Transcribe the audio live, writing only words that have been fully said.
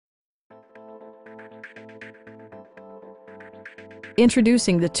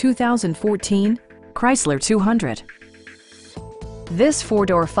Introducing the 2014 Chrysler 200. This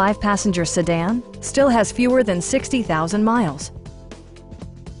four-door, five-passenger sedan still has fewer than 60,000 miles.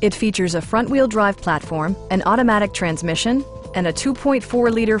 It features a front-wheel drive platform, an automatic transmission, and a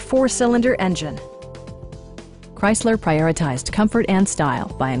 2.4-liter four-cylinder engine. Chrysler prioritized comfort and style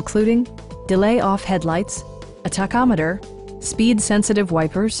by including delay-off headlights, a tachometer, speed-sensitive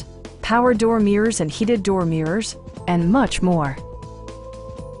wipers, power door mirrors and heated door mirrors, and much more.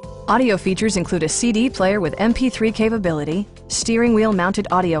 Audio features include a CD player with MP3 capability, steering wheel mounted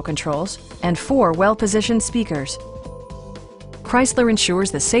audio controls, and 4 well-positioned speakers. Chrysler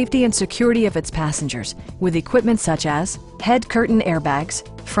ensures the safety and security of its passengers with equipment such as head curtain airbags,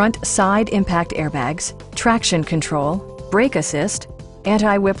 front side impact airbags, traction control, brake assist,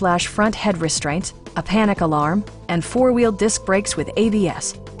 anti-whiplash front head restraints, a panic alarm, and 4-wheel disc brakes with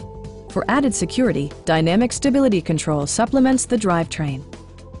ABS. For added security, dynamic stability control supplements the drivetrain.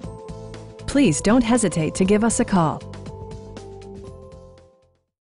 Please don't hesitate to give us a call.